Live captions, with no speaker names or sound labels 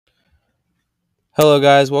Hello,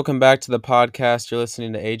 guys. Welcome back to the podcast. You're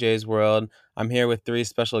listening to AJ's World. I'm here with three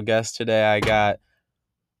special guests today. I got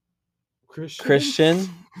Christian.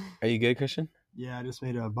 Are you good, Christian? Yeah, I just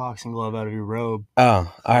made a boxing glove out of your robe.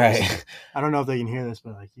 Oh, all right. I don't know if they can hear this,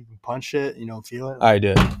 but like you can punch it, feel it. I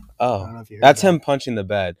do. I don't Oh, know if you heard that's that. him punching the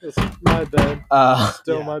bed. It's my bed.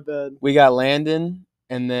 Still Yeah. my bed. We got Landon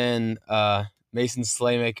and then Mason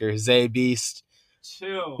Slaymaker, Zay Beast.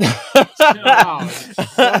 Chill. Chill.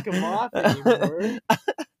 Suck him off anymore.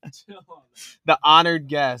 Chill on that. The honored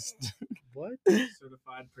guest. What?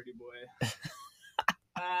 Certified pretty boy.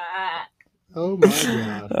 Oh my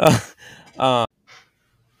god.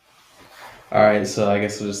 All right, so I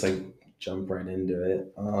guess we'll just jump right into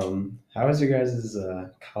it. How was your guys'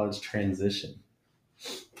 college transition?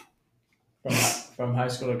 From high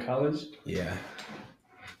school to college? Yeah.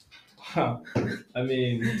 I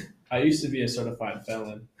mean, I used to be a certified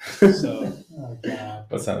felon. So, Oh god.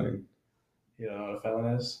 What's that mean? you know what a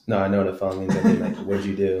felon is? No, I know what a felon means. I mean, what'd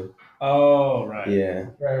you do? Oh, right. Yeah.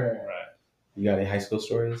 Right. You got any high school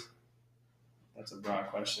stories? That's a broad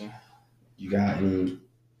question. You got any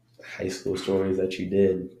high school stories that you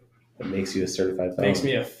did that makes you a certified felon? Makes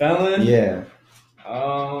me a felon? Yeah.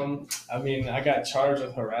 I mean, I got charged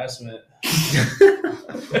with harassment.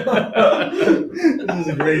 This is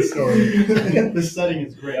a great story. The setting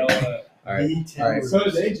is great. All right. B10 All right. So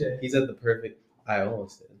did AJ. He's at the perfect. I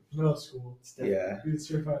almost did. Middle school. Yeah. He was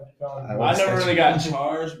certified felon. I I was never really got actually-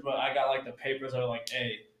 charged, but I got the papers that are like,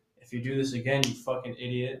 hey, if you do this again, you fucking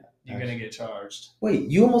idiot, you're gonna get charged. Wait,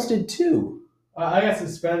 you almost did too. I got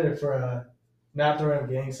suspended for not throwing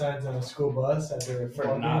gang signs on a school bus at the For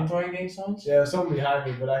football not game. throwing gang signs? Yeah, someone behind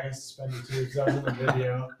me, but I got suspended too because I was in the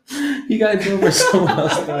video. You got in trouble for someone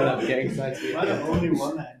else throwing up gang signs. Am I the only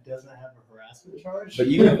one that doesn't have a harassment charge? But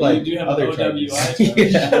you have You do have other an charges. OWI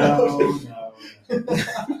charge. Yeah. No.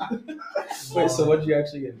 Wait, so what'd you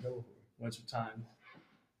actually get in trouble for? What's your time?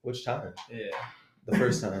 Which time? Yeah. The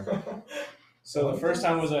first time. So the first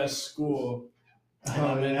time was at school. And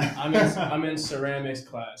Oh, yeah. I'm in ceramics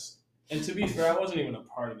class. And to be fair, I wasn't even a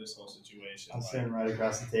part of this whole situation. I'm sitting right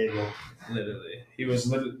across the table. Literally. He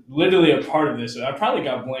was literally a part of this. I probably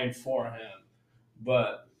got blamed for him.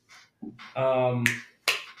 But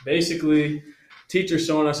basically, teacher's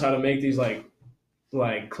showing us how to make these like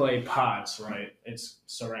clay pots, right? It's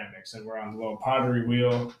ceramics, and we're on the little pottery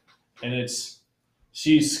wheel, and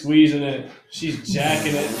she's squeezing it, she's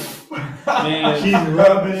jacking it, man. She's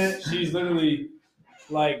rubbing it. She's literally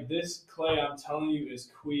like, this clay, I'm telling you, is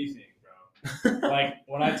queefing, bro. Like,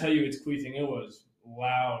 when I tell you it's queefing, it was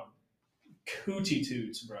loud coochie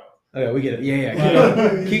toots, bro. Okay, we get it. Yeah.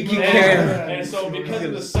 Like, Keep and, carrying. and so because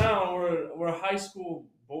of the sound, we're high school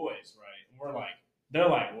boys, right? And they're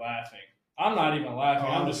like laughing. I'm not even laughing.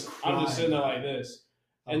 Oh, I'm I just was sitting there crying. like this.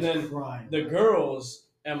 I And was then crying. the girls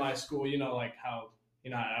at my school, like how I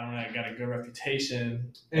don't know, I got a good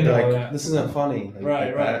reputation. And all they're that. like, this isn't funny.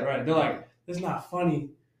 Right. They're like, this is not funny.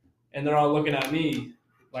 And they're all looking at me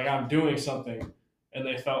like I'm doing something. And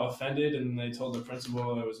they felt offended, and they told the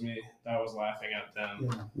principal it was me that was laughing at them.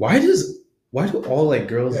 Yeah. Why do all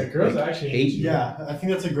girls Yeah, girls actually hate you? Yeah, I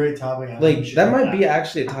think that's a great topic. I think we should That do might be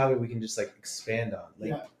actually a topic we can just expand on.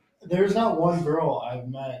 Yeah. There's not one girl I've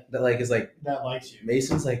met That is that likes you.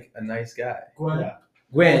 Mason's a nice guy. Gwen. Yeah.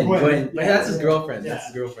 Gwen. Gwen. But Yeah. that's his girlfriend. Yeah. That's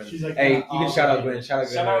his girlfriend. She's like, hey, you oh, can shout out yeah. Gwen. Shout out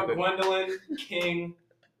Gwen. Shout real out quick. Gwendolyn King.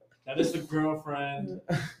 That is the girlfriend.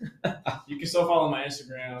 You can still follow my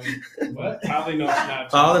Instagram, but probably no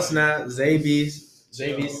Snapchat. Follow the snap.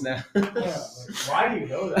 Zaybeast snap. Yeah, why do you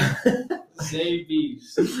know that? Zay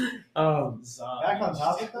Beast. Back on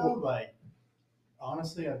topic though,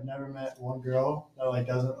 honestly, I've never met one girl that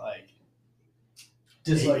doesn't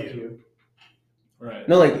Dislike hate you. Right.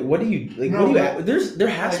 No, what do you No, What do you? but- There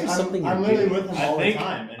has to be something. I'm you literally do. with him all the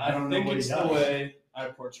time, and I don't know think what he it's does. the way I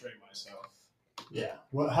portray myself. Yeah.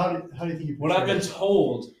 How do you think you? What I've been portray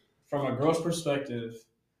told from a girl's perspective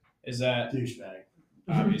is that yourself?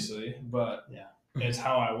 douchebag. obviously, but Yeah. it's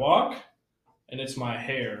how I walk and it's my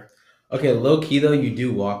hair. Okay, low key though, you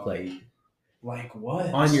do walk Like what?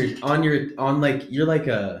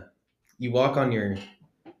 you walk on your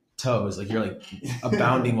toes, you're a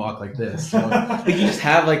bounding walk like this. You just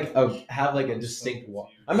have a distinct walk.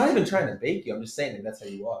 I'm not even trying to bake you. I'm just saying that's how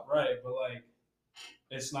you walk. Right, but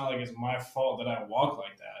it's not it's my fault that I walk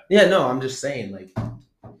like that. Yeah, no, I'm just saying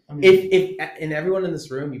I mean, if and everyone in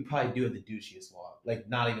this room, you probably do have the douchiest walk.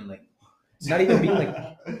 Not even being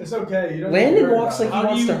It's okay. You don't Landon worry walks about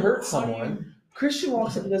like he it. wants to hurt someone. Christian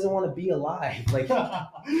walks like he doesn't want to be alive.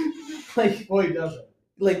 Well, he doesn't.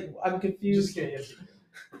 I'm You confused. just can't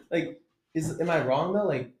answer. Am I wrong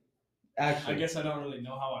though? I Actually, guess I don't really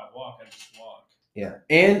know how I walk. I just walk. Yeah,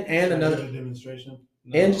 and Should I another, do a demonstration.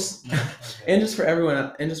 and just No? Okay. and just for everyone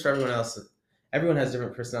else, everyone has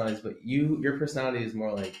different personalities, but your personality is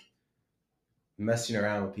more like messing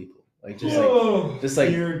around with people, like just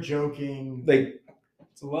like You're joking. like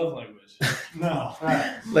It's a love language. No.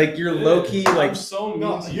 like you're low key I'm like so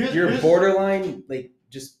No, mean to you. you're borderline like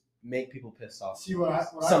just make people pissed off. See what I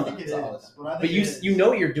think Sometimes, it all the is. time. What I think But it is. you know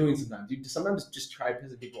what you're doing sometimes. You sometimes just try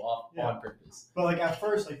pissing people off Yeah. on purpose. But like at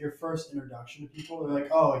first, like your first introduction to people, they're like,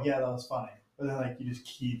 "Oh yeah, that was funny," but then like you just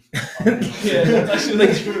keep. Yeah, that's actually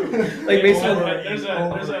Like- true. like basically- There's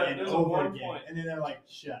a one again. point. And then they're like,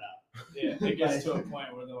 "Shut up." Yeah, it gets to a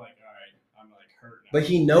point where they're like, all right, I'm like hurt now. But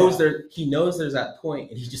he knows Yeah. he knows there's that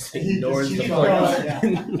point, and he just And he ignores just the keeps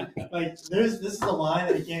point. going, Like this is a line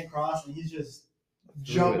that he can't cross, and he's just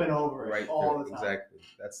jumping over it right all through the it. time. Exactly.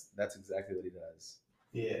 That's exactly what he does.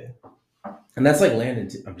 Yeah. And that's like Landon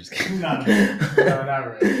too. I'm just kidding. No, No,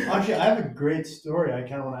 not really. Actually, I have a great story I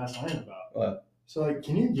kind of want to ask Ryan about. What? So, like,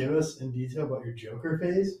 can you give us in detail about your Joker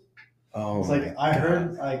phase? Oh, It's like I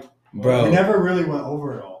heard, like, bro. we never really went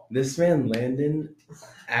over it all. This man Landon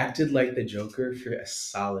acted like the Joker for a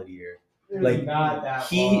solid year. It was Like, not that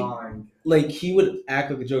he- long. Like he would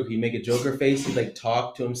act like a Joker. He'd make a Joker face. He'd like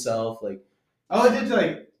talk to himself. Like, Oh, I did to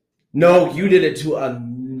like no, you did it to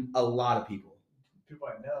a lot of people. people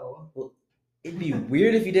I know. It'd be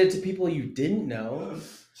weird if you did it to people you didn't know.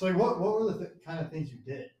 So, like, what were the kind of things you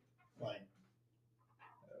did? Like,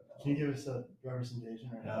 can you give us a representation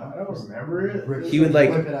right now? I don't remember it. Rip- He would,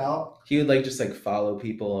 like- whip it out. He would like just like follow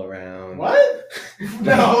people around. What?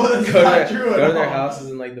 No, that's go not to true go at to their all.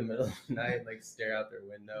 houses in like the middle of the night, like stare out their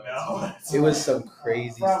window. No, that's It was some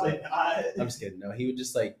crazy probably stuff. not. I'm just kidding. No, he would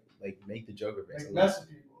just like make the Joker face. Like mess with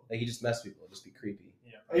people. Like he just messed with people, just be creepy.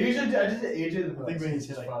 I did the agent. I think when you say,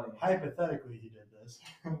 it's like, funny. hypothetically, he did this.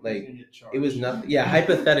 Like, He's gonna get charged. It was nothing. Yeah,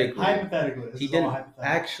 hypothetically, Hypothetically. This he is all didn't hypothetical.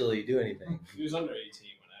 actually do anything. He was under 18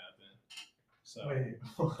 when it happened. So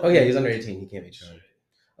Wait. Oh yeah, he's under 18. He can't be charged.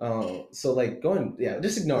 So like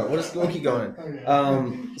just ignore it. We'll keep going.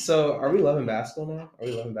 Okay. So are we loving basketball now? Are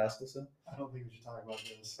we loving basketball still? I don't think we should talk about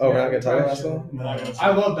this. Oh, we're Yeah, not gonna talk about probably basketball. No.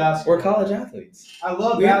 I love basketball. We're college athletes. I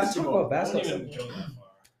love We have to talk basketball. about I don't basketball. even go that far.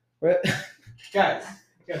 Right? Guys,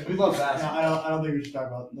 we love No, basketball. I don't think we should talk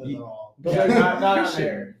about this at all. But Yeah, like, not on Christian,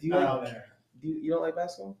 there. Do you Not like? out there. You don't like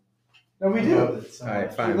basketball? No, we I do. love it so All right,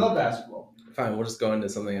 much. fine. We love basketball. Fine. We'll just go into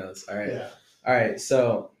something else. All right. Yeah. All right.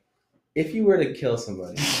 So, if you were to kill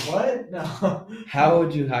somebody, What? No. how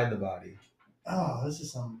would you hide the body? Oh, this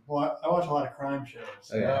is some. Well, I watch a lot of crime shows.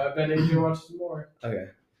 Okay. I bet AJ watches more. Okay.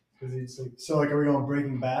 Because he's like, So, like, are we going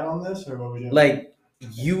Breaking Bad on this, or what we doing? Like,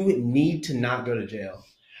 you need to not go to jail.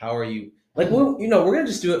 How are you? Like, we're gonna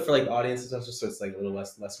just do it for like the audience and stuff, just so it's like a little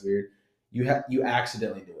less weird. You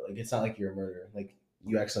accidentally do it. Like, it's not like you're a murderer. Like,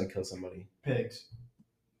 you accidentally kill somebody. pigs.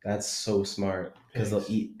 That's so smart because they'll Pigs.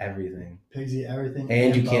 eat everything, Pigs eat everything.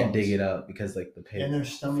 and you can't bones. dig it up because like the pig. And their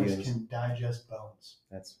stomachs feels- can digest bones.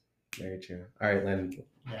 That's very true. All right, Landon,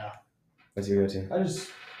 Yeah. what's your go-to? I just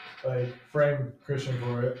like frame Christian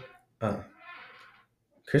for it.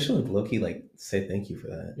 Christian would low-key like say thank you for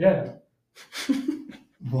that. Yeah.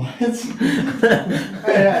 What?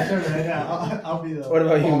 Yeah, sure, man. Yeah, I'll be the. What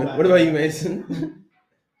about you? fallback. What about you, Mason?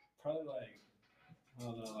 Probably like, I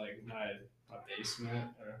don't know, like my basement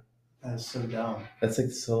or. That's so dumb. That's like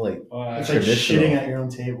so like It's But, like Traditional. shitting at your own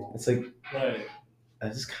table. it's like right.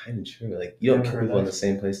 that's just kind of true. Like you don't Never kill heard people in that. the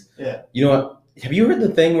same place. Yeah. You know what? Have you heard the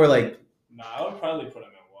thing where like Nah, I would probably put him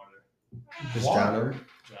in water. just Water? drown them?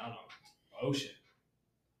 Drown him. Ocean.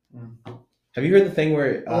 Have you heard the thing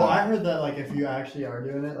where? Well, I heard that like if you actually are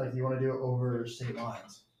doing it, like you want to do it over state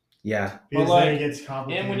lines. Yeah, Because like, then it gets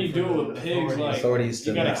complicated. And when you for do it the with pigs, authorities. like authorities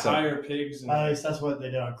you to gotta mix up. hire pigs, and, At least that's what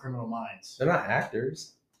they did on Criminal Minds. They're not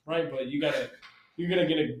actors. right? But you're gonna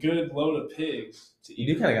get a good load of pigs to You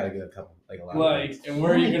do eat. kind of got to get a couple, like a lot. of Like, and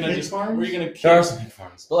where are you Only gonna pig farms? where are you gonna there are kill? some pig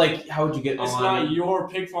farms, but like, how would you get It's on? not your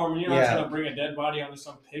pig farm, and you're Yeah. not gonna bring a dead body onto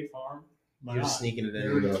some pig farm. Why You're not? just sneaking it in.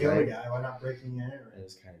 You and already go, killed a right? guy. Why not breaking in? Or...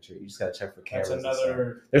 It's kind of true. You just gotta check for That's cameras. and stuff.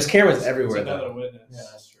 another. There's cameras That's everywhere. another Though. witness. Yeah,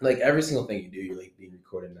 that's true. Like every single thing you do, you're like being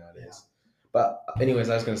recorded nowadays. Yeah. But anyways,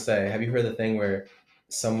 I was gonna say, have you heard the thing where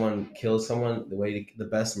someone kills someone? The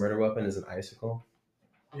best murder weapon is an icicle.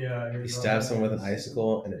 Yeah. You stab someone with an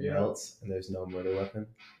icicle and it Yeah. melts, and there's no murder weapon.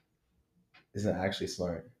 Isn't that actually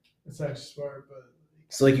smart? It's actually smart, but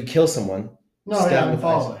So like you kill someone. no, stab yeah, I'm with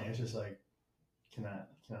following. It's just like, can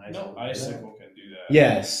I No do that? icicle can do that.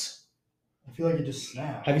 Yes. I feel like it just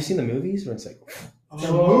snaps. Have you seen the movies where it's like? The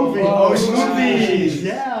Oh, movie. oh, Movies. right.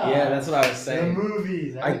 Yeah. Yeah, that's what I was the saying.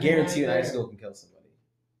 movies. I everything guarantee you, right an there. icicle can kill somebody.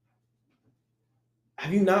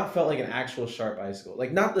 Have you not felt like an actual sharp icicle?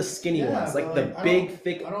 Like not the skinny Yeah, ones, like but, the like, big,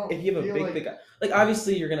 thick. I don't If you have a feel big, like- thick, like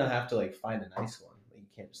obviously you're gonna have to like find a nice one. Like, you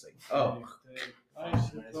can't just like, oh,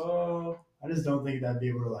 Icicle. I just don't think that'd be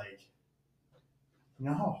able to like, you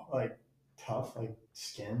know how like tough like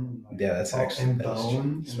skin. Like, Yeah, that's actually- and that's true. bone.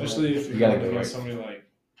 and, Especially if You you're gotta going go against right. somebody like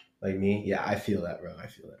like me. Yeah, I feel that, bro. I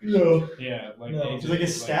feel that. No. yeah, like No. AJ, Because like a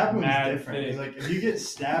stab wound is mad different. 'Cause, thick. like if you get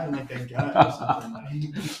stabbed in like the gut or something,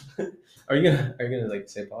 like Are you gonna like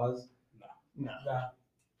say pause? no, Nah.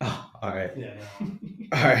 Oh, all right, yeah, no,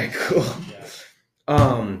 all right, cool.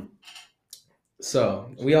 yeah.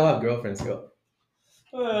 So we all have girlfriends. Go.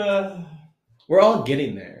 Uh, We're all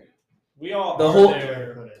getting there. we all The are whole-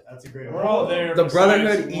 there. Put it. That's a great. We're all there. The besides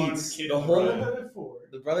brotherhood one eats. kid The in whole- room.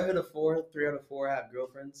 The Brotherhood of Four, 3 out of 4 have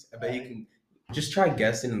girlfriends. I bet you can just try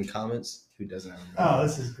guessing in the comments who doesn't have a Oh, girlfriend.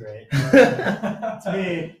 this is great. It's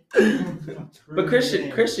me. But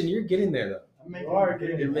Christian, you're getting there though. I'm making You are a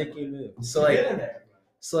getting You're great- making a move. So You're like, getting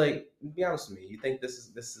there. be honest with me. You think this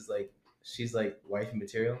is like she's like wifey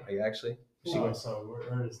material? Like actually? She Oh, was. so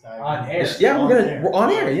we're just diving On in. air. Yeah, On we're air.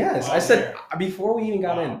 on air. Yes, On I said air. before we even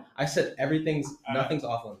got in. Wow. I said nothing's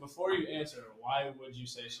off limits. Before you answer, why would you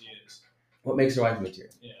say she is? What makes her wifey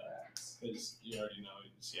material? Yeah, because you already know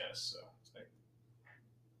it's yes. So it's like,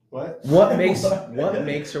 What? What makes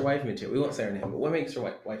her wifey material? We won't say her name, but what makes her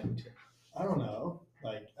wifey material? I don't know.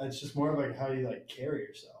 Like it's just more of like how you like carry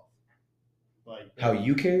yourself. Like How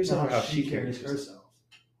you carry no, yourself, or how how she carries herself? herself.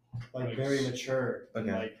 Like Like, very mature. and,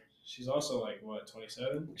 Okay. Like she's also like what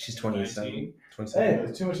 27. She's 27. 19? Hey, 27.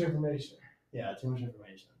 there's too much information. yeah, too much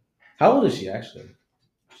information. How old is she actually?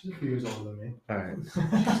 She's a few years older than me. All right.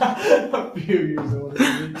 A few years older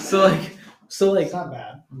than me. So like, It's not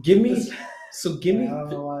bad. give me. So give me. I don't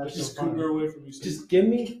know why it's Just so scoot funny. her away from you. Just give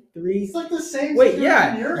me 3. It's like the same. Wait, situation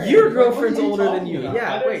yeah, you're in. your Like, what girlfriend's are you older than talking you. about?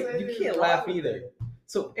 Yeah, I didn't wait, say you you can't were laugh wrong. either.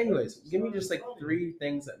 So, anyways, give me just like 3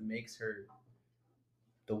 things that makes her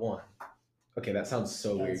the one. Okay, that sounds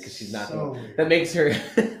so weird because she's not. so weird. That makes her.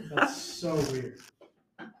 That's so weird.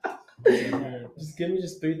 Just give me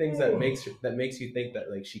just 3 things that makes you think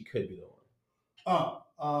that like she could be the one.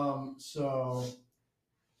 Oh, so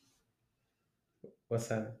What's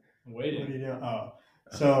that? I'm what are waiting. you doing? Oh,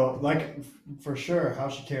 so like for sure, how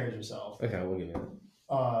she carries herself. Okay, we'll give you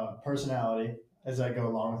that. Personality. Does that go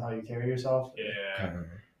along with how you carry yourself? Yeah.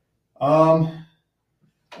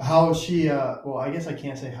 How she? Well, I guess I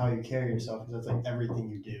can't say how you carry yourself because that's like everything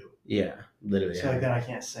you do. Yeah, literally. So like then I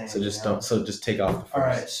can't say. So just anything don't. So just take off the first. All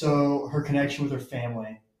right. So her connection with her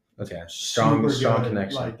family. Okay. Strong super good.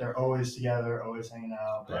 connection. Like they're always together, always hanging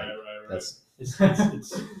out. Right. That's It's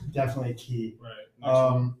definitely key. right. Next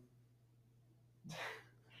one.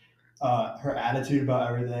 Her attitude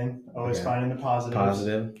about everything, always Okay. finding the positives.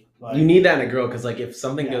 positive. Like, You need that in a girl because like if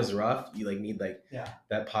something Yeah. goes rough, you like need like Yeah.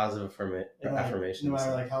 that positive and, like, affirmation. No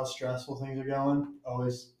matter like how stressful things are going,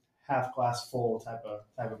 always half glass full type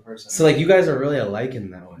of person. So like you guys are really alike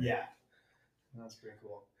in that way. yeah, that's pretty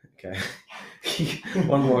cool. Okay.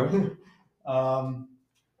 One more.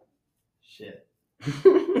 Shit.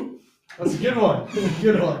 That's a good one.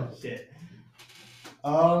 Good one. Shit.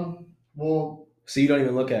 Well, So you don't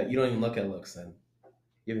even look at looks then.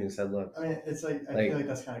 You haven't even said looks. I mean, it's like I Like- feel like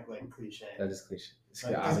that's kind of like cliche. That is cliche. It's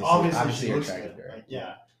Like, 'cause obviously, obviously she you're looks attracted good. to her. Like,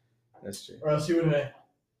 yeah. That's true. Or else you wouldn't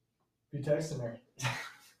be texting her.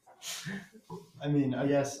 I mean, I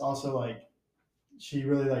guess also like she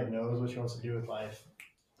really like knows what she wants to do with life.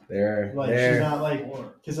 There. Like there. she's not like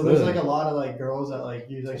Or- because there's like a lot of like girls that like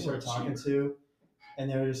you like start Or talking cheater. to, and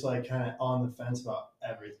they're just like kind of on the fence about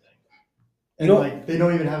everything, and You know- like they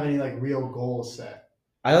don't even have any like real goals set.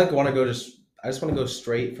 I like want to go I just want to go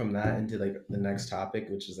straight from that into like the next topic,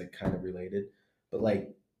 which is like kind of related. But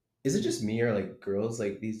like, is it just me or like girls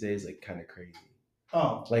like these days like kind of crazy?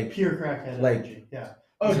 Oh, Like- pure crackhead like- energy. Yeah.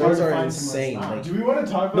 Oh, It's These hard girls to are find someone that's insane. not. Like, do we want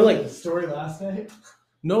to talk No, about like- the story last night?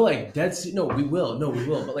 no, like no, we will,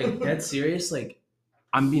 but like dead serious. Like,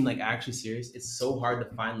 I'm being like actually serious. It's so hard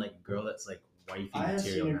to find like a girl that's like wifey I have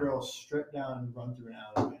material. seen a now. girl strip down and run through an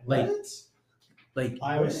alleyway. Like, like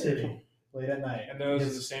Iowa City, late at night. And those are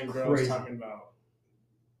It's the same girls crazy. talking about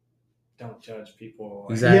don't judge people.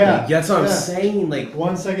 Like, exactly. Yeah, That's what I'm yeah. saying. Like,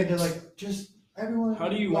 1 second they're like, just everyone. How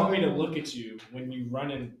do you love want me to everyone. look at you when you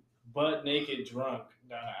running butt naked drunk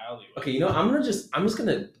down an alleyway? okay, you know, I'm just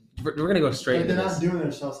gonna we're gonna go straight Like, into they're this. not doing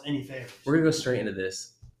themselves any favors. We're gonna go straight into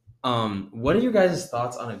this. What are your guys'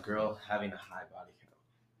 thoughts on a girl having a high body count?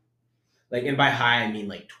 Like, and by high I mean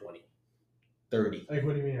like 20, 30. Like,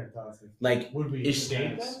 what do you mean? Your thoughts? Like, Would we Is-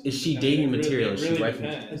 date that? is she dating It really- material? it Is she really wifey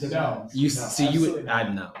depends. material? No. You No, see, you would. absolutely I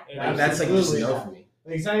not. know. It That's like just Absolutely no not. for me.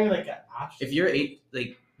 Like, it's not even like an option. If you're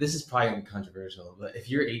like this is probably controversial, but if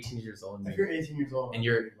you're 18 years old If you're 18 years old And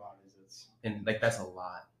you're- bodies, it's and like that's a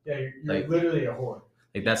lot. Yeah, you're Like- literally a whore.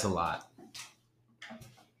 Like that's a lot.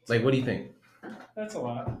 Like, what do you think? That's a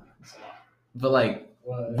lot. That's a lot. But like,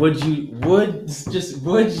 What? would you?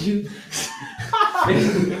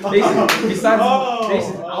 Basically, besides,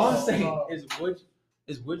 basically, all I'm saying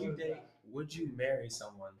is would you date? Would you marry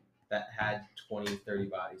someone that had 20, 30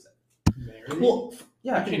 bodies? married. Well,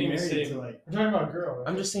 yeah, I I can't can. even married say. to like. We're talking about a girl. Right?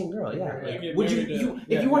 I'm just saying, girl. Yeah. Yeah. Like, Get would you? married to- If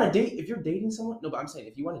yeah. you want to date, if you're dating someone, no, but I'm saying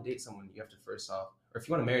if you want to date someone, you have to first off, or if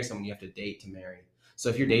you want to marry someone, you have to date to marry. So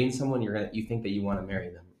if you're dating someone, you think that you want to marry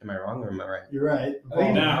them. Am I wrong or am I right? You're right. I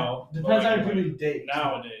think Now, Depends how like, many people you date.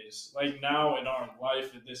 nowadays, like now in our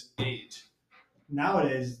life at this age.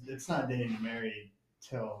 Nowadays, it's not dating to marry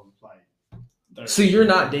till like. 30. So you're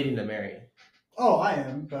not dating to marry. Oh, I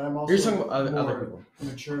am, but I'm also You're talking about other more people.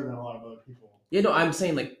 mature than a lot of other people. Yeah, no, I'm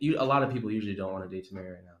saying like a lot of people usually don't want to date to marry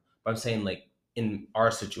right now. But I'm saying like in our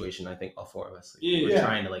situation, I think all four of us like, we're Yeah.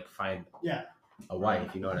 trying to like find Yeah. a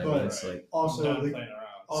wife. You know what I But- mean? It's like Also, Done the, playing around.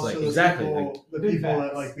 also like, the exactly, people, the big people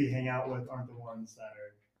that facts. like we hang out with aren't the ones that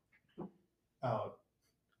are. Oh,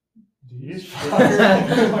 Dude,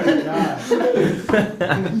 oh my god.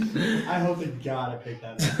 I hope to God I picked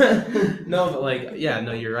that up. no, but like yeah,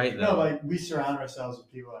 no, you're right though. No, like we surround ourselves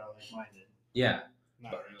with people that are like-minded. yeah,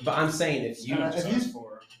 Not really. but I'm saying if It's you kind of if just you- us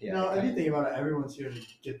four. yeah, No, if you think about it, everyone's here to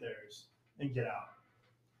get theirs and get out.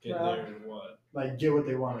 Get Well, there and what? Like get what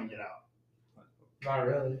they want and get out. Not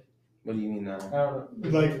really. what do you mean I now? don't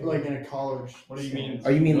know. Like in a college. What do you mean? Oh,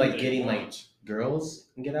 you mean what like they getting want? like girls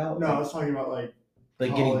and get out? No, I was talking about like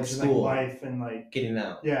like getting college and, like, school, life and like getting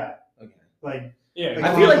out. yeah, Okay. like Yeah, I feel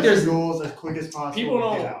like accomplish there's- your goals as quick as possible.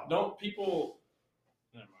 people and get out. don't people.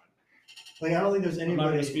 Never mind. Like I don't think there's I'm not going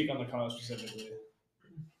anybody. to speak on the college specifically.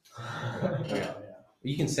 Yeah.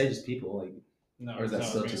 You can say just people like. No, Or is that no,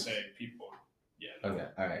 still I'm going to just- say people. Yeah. Okay.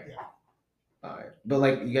 All right. Yeah. All right. But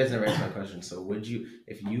like you guys never answered my question. So would you,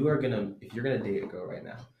 if you're gonna date a girl right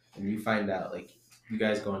now, and you find out like you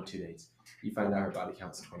guys go on 2 dates, you find out her body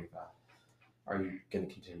count's 25, are you gonna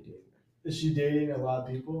continue dating her? Is she dating a lot of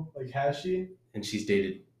people? Like, has she? And she's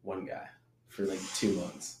dated one guy for like 2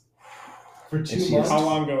 months. For 2 she months? is- How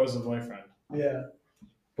long ago was the boyfriend? Yeah.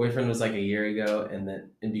 Boyfriend was like a year ago,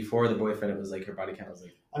 and before the boyfriend, it was like her body count was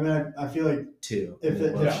like I mean, I feel like 2. if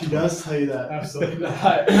And then if she does tell you that, Absolutely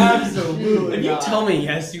not. Absolutely if you not. tell me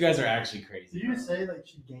yes, you guys are actually crazy. did you just say like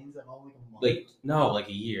she gains that all like a month? Like no, like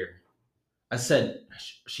a year. I said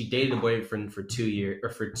she dated a boyfriend for 2 years or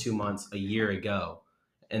for 2 months a year ago,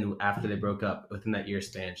 and after they broke up, within that year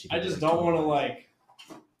span, she. I dated, just like, don't want to 20. like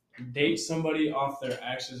date somebody off their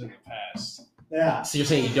actions in the past. yeah. So you're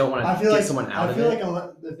saying you don't want I to feel get like someone out I of feel it?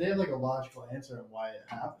 like if they have like a logical answer on why it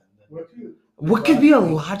happened, then What could, What could be a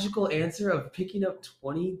logical answer of picking up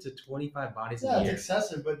 20 to 25 bodies yeah, a it's year?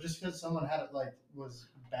 excessive. But just because someone had it like was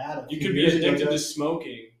bad, a You few could be years ago, addicted to does-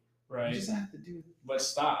 smoking, You right? just have to do. But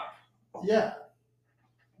stop. Yeah.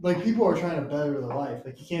 Like people are trying to better their life.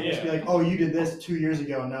 Like you can't just be Yeah. like, oh, you did this 2 years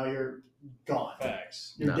ago, and now you're gone.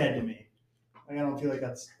 Facts. You're No. dead to me. Like I don't feel like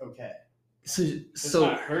that's okay. So It's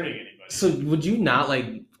not hurting anybody. so would you not like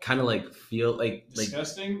kind of like feel like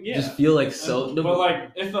Disgusting. Yeah. just feel like so? No, but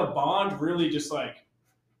like, if the bond really just like,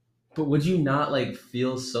 But would you not like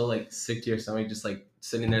feel so like sick to your stomach, just like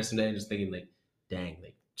sitting there someday and just thinking like, dang,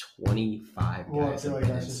 like 25 Well, I guys feel have like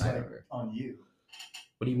been that's just inside like of her? on you.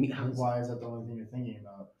 What do you mean? How is Why is that the only thing you're thinking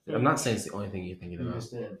about? I'm not saying it's the only thing you're thinking You about.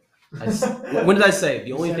 just did. I s- when did I say the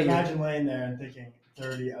You only said thing? imagine laying there and thinking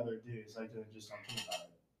 30 other dudes. Like just don't think about it.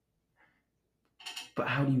 But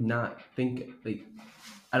how do you not think? Like,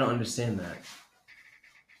 I don't understand that.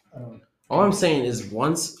 I don't. All I'm saying is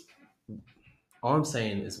once. All I'm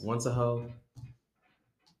saying is once a hoe.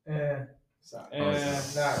 Sorry. eh,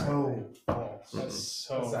 Not So false. that's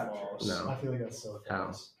so That's not false. No. I feel like that's so How?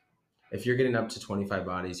 false. If you're getting up to 25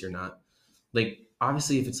 bodies, you're not. Like,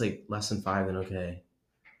 obviously, if it's like less than 5, then okay.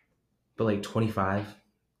 But like 25,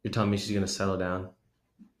 you're telling me she's gonna settle down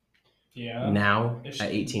Yeah. now If she-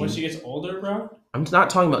 at 18. When she gets older, bro. I'm not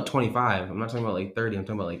talking about 25. I'm not talking about like 30. I'm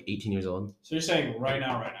talking about like 18 years old. So you're saying right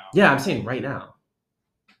now. Yeah, I'm saying right now.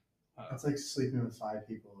 That's like sleeping with 5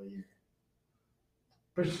 people a year.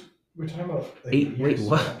 But we're talking about like, Wait, years.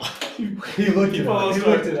 what? He looked it People up. He also-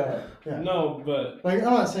 looked it up. Yeah. No, but Like I'm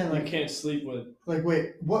not saying you like can't sleep with.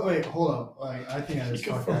 wait, what? Wait, hold up. Like I think I You just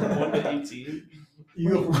go fucked from that. 1 to 18. You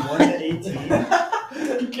go from 1 to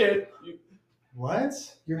 18. You can't. What?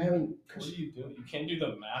 You're having. What are you doing? You can't do the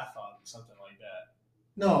math on something like that.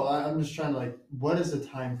 No, I'm just trying to like. What is the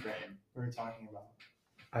time frame we're talking about?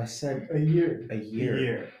 I said A year. a A year.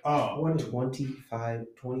 year. Oh. 20. 25,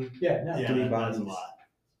 20. Yeah, no. Yeah, Three that's a bodies. lot.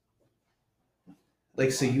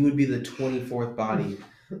 Like, so you would be the 24th body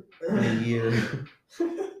in a year.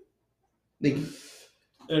 Like,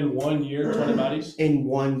 In 1 year, 20 bodies. in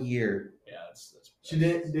 1 year. Yeah, that's She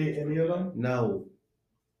didn't date any of them? No.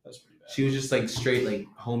 that's pretty bad. She was just like straight like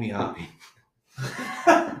homie hopping.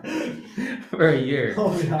 For a year.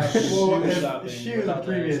 Homie hop. Well, Shoe if shopping she was a without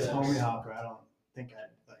previous having sex. homie hopper, I don't think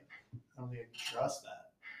I could trust that.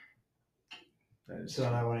 That is So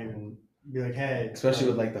then I wouldn't even be like, hey. Especially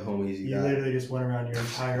with like, like the homies you you got. literally just went around your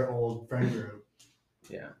entire old friend group.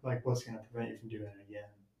 Yeah. Like, what's gonna prevent you from doing it again?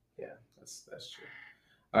 That's true.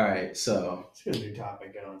 All right, so Let's get a new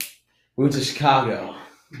topic going. we went to Chicago.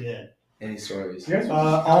 Yeah. Any stories? You guys went to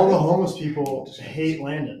All the Chicago? homeless people hate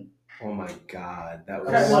Landon. Oh my god, that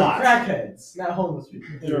Crack- was. lot. Crackheads, not homeless people.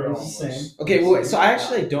 They're It's almost- the same. Okay, well, wait, so I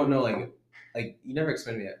actually don't know like you never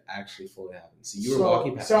explained to me what actually fully happened. So you were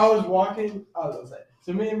walking past. So I was walking.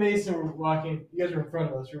 So me and Mason were walking. You guys were in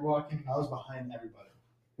front of us. We were walking. I was behind everybody.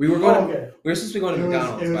 We were going. Okay. We were supposed to be going to It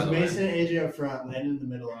McDonald's. was by the Mason way. and AJ up front, Landon in the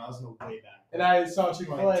middle, and I was in the way back. And I saw Like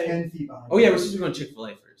Chick-fil-A. 10 feet behind. Oh yeah, we're supposed to be going to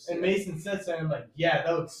Chick-fil-A first. And Mason said something. I'm like, yeah,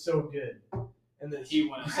 that looks so good. And then He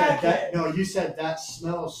went. You said that, no, you said that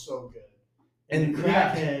smells so good. And the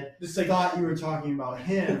Yeah. crackhead just like thought you were talking about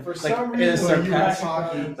him. for Like, some in a reason, you were sarcastic-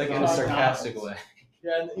 talking like in a about sarcastic McDonald's. way.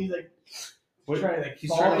 Yeah, and he's like trying to like He's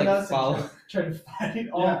trying to, following like, us follow- and trying to fight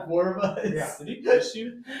all Yeah. four of us. Yeah. Did he push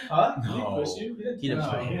you? Huh? Did he No. push you? He didn't No,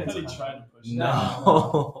 push he me. I didn't. thought he tried to push you.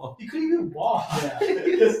 No. He couldn't even walk. Yeah.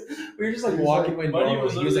 We were just like walking by Buddy normal.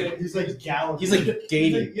 was He was like He's like galloping. he's like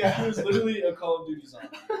gating. Yeah, he was literally a Call of Duty zombie.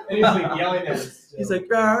 And he was like yelling at us. He's like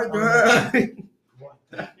 "Rah, He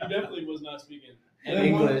definitely was not speaking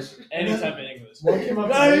English. any type of English. One came up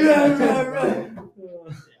to Rah, me, rah, one rah, at rah. Taco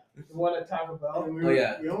Bell. The one at Taco Bell. And we Oh, were,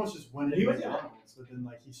 yeah. we almost just went He into was- McDonald's, but then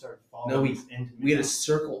like he started following No, we- us into We had to McDonald's.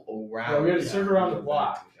 circle around. Yeah, we had to circle around the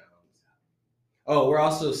block. Oh, we're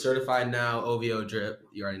also certified now. OVO drip.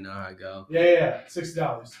 You already know how I go. Yeah.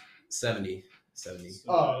 $60. 70.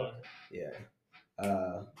 Oh. Yeah.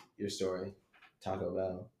 Your story. Taco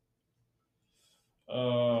Bell.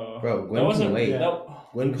 Bro, that Gwen wasn't can wait. That,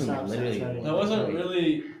 Gwen can Stop, literally. stop, stop. that wasn't wait.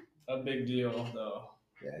 really a big deal though.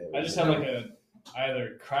 Yeah, it I was- just had like a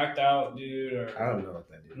either cracked out dude or I don't know what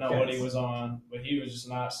that dude. know what he was on, but he was just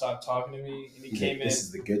not stop talking to me. And he He's came like, in this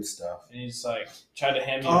is the good stuff. and he's like tried to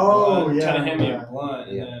hand me Oh, a blunt, yeah, tried to hand me yeah. a blunt,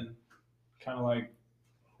 and Yeah. then kind of like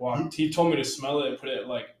walked. He told me to smell it and put it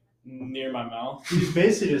like near my mouth. He's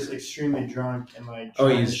basically just extremely drunk and like Oh,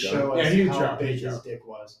 trying he's to drunk. show Yeah, us he was how drunk, he big was his drunk. dick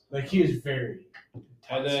was. Like he was very.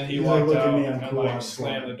 And then he He's like, walked "Look at out me, I'm and cool, like I'm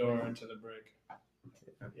slammed cool." the door into the brick.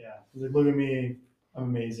 Yeah. He's like, look at me, I'm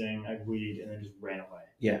amazing, I have weed, and then just ran away.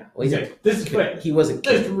 Yeah. Well, He's he's like, this is fake. he wasn't.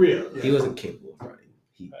 This is Capable. real. He wasn't capable of running.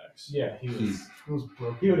 He Facts. Yeah, he he was. It was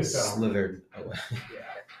broke. He would have fell. slithered away.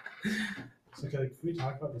 Yeah. So can we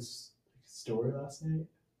talk about this story last night?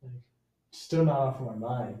 Like, still not off of my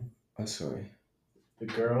mind. I'm sorry. The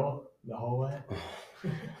girl in the hallway.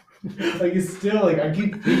 Like it's still like I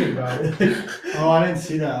keep thinking about it. Oh, I didn't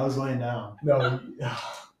see that. I was laying down. No.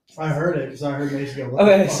 I heard it because I heard Mason go. "What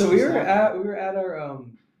the Okay, fuck so was we were that?" at our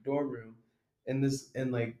dorm room,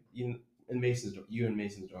 in like in Mason's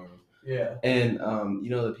dorm room, Yeah. and you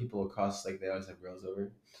know the people across, like they always have girls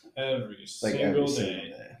over, Every like single every day.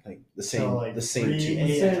 single day, like the So, same like, the same 3 two The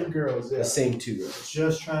a.m. same girls. Yeah. the same two girls.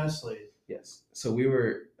 Just trying to sleep. Yes. So we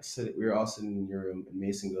were all sitting in your room, and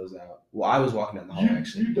Mason goes out. Well, I was walking down the hall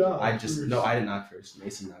actually. You died. I just no, I did knock first.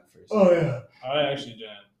 Mason knocked first. Oh yeah. I actually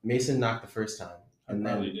didn't. Mason knocked the first time, I and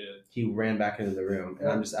probably then did. he ran back into the room, and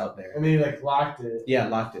I'm just out there. And then he like locked it. Yeah,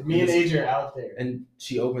 locked it. Me and just- AJ are out there. and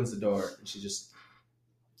she opens the door, and she just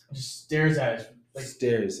Just stares at us. Like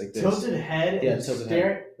stares like this. tilted head. Yeah, and tilted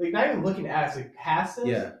staring, like not even looking at us, like past us.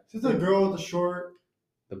 Yeah, Is this the girl with the short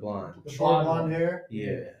the blonde. blonde blonde hair?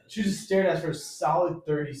 Yeah, She just stared at us for a solid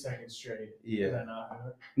 30 seconds straight. Is yeah. that not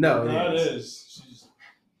her? No, No, it it is. is. She's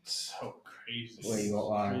so crazy. Wait, you want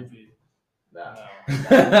why? Creepy. No.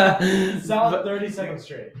 No. Solid But- 30 seconds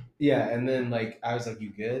straight. yeah, and then like I was like, "You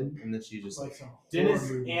good?" And then she It's just like like, some Didn't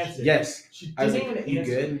horror movie answer. shit. "Yes." She I was didn't like, even "You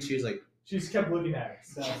answer. good?" And she was like, She just kept looking at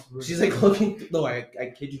us. That's really she's like looking. No, I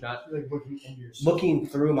kid you not, She's like looking into your soul. looking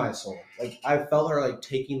through my soul. Like I felt her like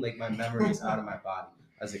taking like my memories out of my body.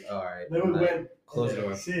 I was like, "All right." Then we And I went close the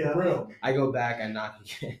door. See in ya. the room. I go back. I knock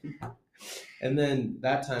again. And then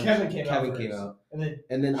that time Kevin came out came first. out, And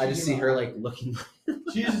and then I She just came see her out. like looking,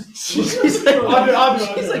 she just. She's like- I'll do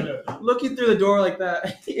she's it. looking through the door like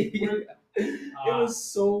that. It Ah. was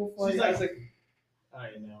so funny. She's I was like, I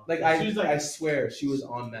know. like She was like, I swear she was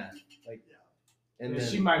on that. Like, and then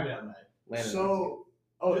she might be on that. landed. So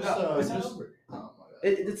Oh, Just, no, it's just- over. oh my god.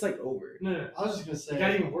 It's like over. No. I was just gonna say, It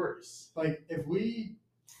got even worse. like if we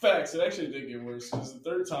Facts. It actually did get worse because the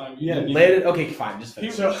third time. you Yeah, didn't Landed. Okay, fine. Just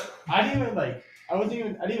finish. So I didn't even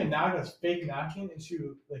I didn't even knock. I was fake knocking, and she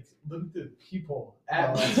would look through the peephole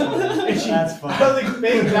at me. that's funny. And she, That's funny. I was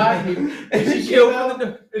fake knocking, and she She came opened out the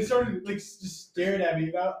door. and started just staring at me.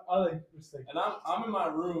 And I was like, And I'm in my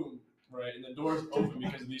room, right, and the door's open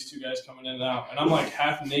because of these two guys coming in and out, and I'm like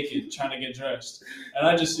half naked trying to get dressed, and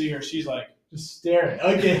I just see her. She's like just staring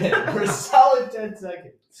again for a solid 10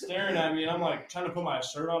 seconds. staring at me, and I'm like trying to put my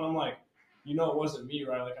shirt on. I'm like, it wasn't me,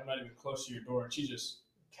 right? Like I'm not even close to your door. And she just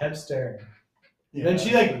Kept staring. Yeah, Then she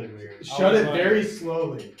that's really weird. Shut was it like- very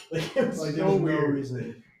slowly. Like it was Like so there was no weird.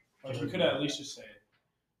 reason. like you could at least just say, like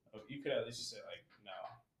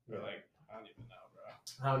no, or like I don't even know,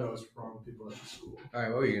 bro. I don't know what's wrong with people at the school. All right,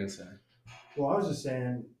 what were you gonna say? Well, I was just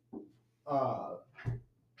saying,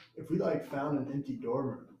 if we found an empty dorm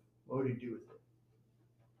room, what would you do with it?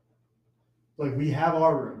 Like we have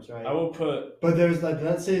our rooms, right? I will put But there's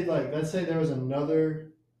let's say there was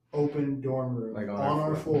another open dorm room Like on on our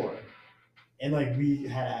our floor, and we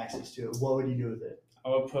had access to it. What would you do with it? I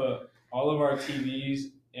would put all of our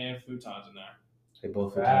TVs and futons in there. They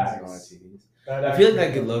both futons Facts. and all our TVs. That I feel like that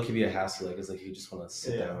actually- could low key be a hassle, like, 'cause you just want to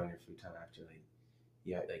sit Yeah. down on your futon after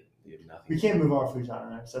you have nothing. We can't move our futon in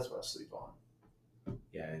there because that's what I sleep on.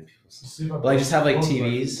 Yeah, and people. Sleep on But just have both of our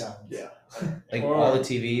TVs. futons. Yeah. Or- All the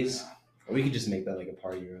TVs. Or we could just make that a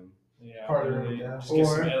party room. Yeah, Part of literally, it, yeah. just get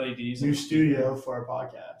some Or LEDs. New and- studio for our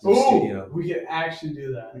podcast. New Ooh, studio. we could actually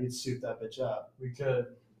do that. We could soup that bitch up. We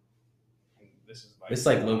could. This is This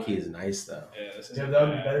low key is nice though. Yeah, this is Yeah, that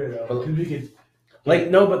would be better though. But- Because we could.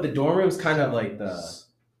 No, but the dorm room's kind of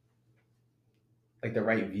the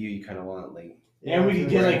right view you kind of want, And we could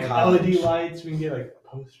get we're in LED college. lights. We can get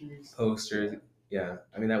posters. posters. Yeah,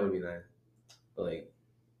 I mean that would be nice. But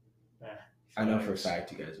I know for a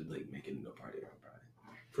fact you guys would make it into a party room, probably.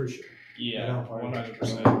 For sure. Yeah,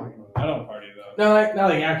 100%. I don't party though. No, not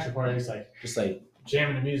like actual parties, Just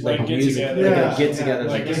jamming the music. Like, get music, together. Yeah, get together,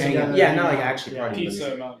 yeah, just hang out. together. Yeah, not actually Yeah. party.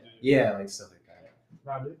 Pizza, Mountain Dew. Yeah, stuff like that.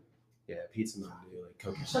 Nah, dude. Yeah, pizza, Mountain Dew,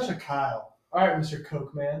 Coke. You're such a Kyle. All right, Mr.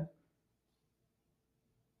 Coke Man.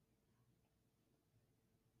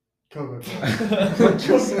 Coca-Cola.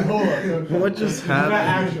 Coca-Cola. What just Not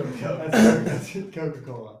happened? actual Coke. That's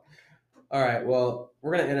Coca-Cola. All right, well,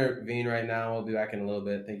 we're gonna intervene right now. We'll be back in a little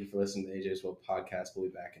bit. Thank you for listening to AJ's World Podcast. We'll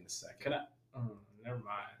be back in a second. Can I? Never mind.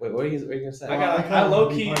 Wait, what are you gonna say? I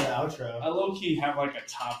low-key- Part of the outro. I low key have a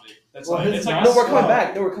topic. That's Well, it's it's like not- No, we're a coming small-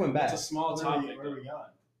 back. No, we're coming back. It's a small Where topic. are we going?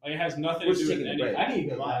 Like it has nothing We're to just do with taking a break. anything. I need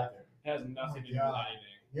to go back there. It has nothing to do with God. anything.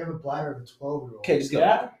 You have a bladder of a 12-year-old. Okay, just go.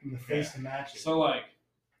 Yeah. In the face to match it. So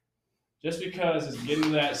just because it's getting to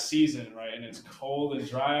that season, right, and it's cold and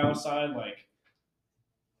dry outside,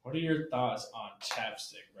 what are your thoughts on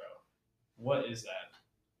chapstick, bro? What is that?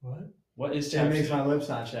 What? What is That makes chapstick? my lips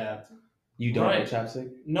not chapped. You don't Right. have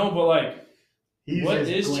chapstick? No, but He what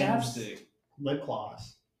uses is Glenn's chapstick? Lip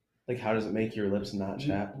gloss. How does it make your lips not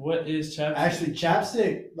chapped? What is chapstick? Actually,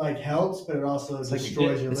 chapstick helps, but it also It's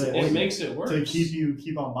destroys your it's lips. it makes it worse. to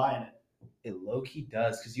keep on buying it. It low key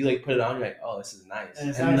does, because you put it on, you're like, oh, this is nice. And,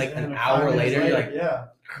 it's And nice, an 5 hour minutes later, you're like, yeah.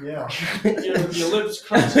 your lips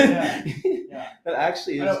crunch. Yeah. Yeah. That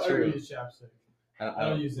actually I is don't ever true. use chapstick. I I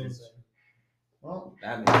don't use anything. Well,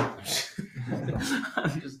 That makes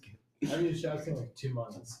I'm just kidding. I've used chapstick in 2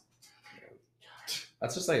 months.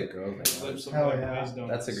 That's just a girl thing. Lips look Hell like yeah. glazed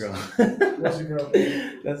donuts. That's a girl. What's a girl?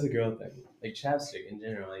 That's a girl thing. Chapstick in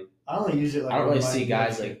general. I only use it I don't really when my see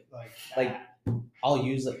guys, lips like- I'll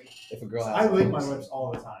use if a girl has. I lick my lips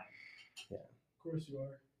all the time. Of course you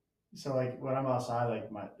are. So when I'm outside,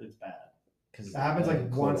 it's bad. Because It happens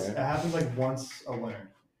once. It happens once a winter.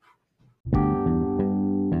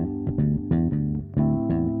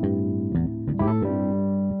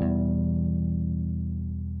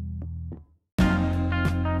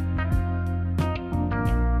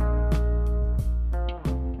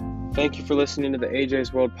 Thank you for listening to the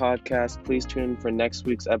AJ's World Podcast. Please tune in for next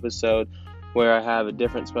week's episode where I have a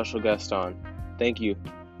different special guest on. Thank you.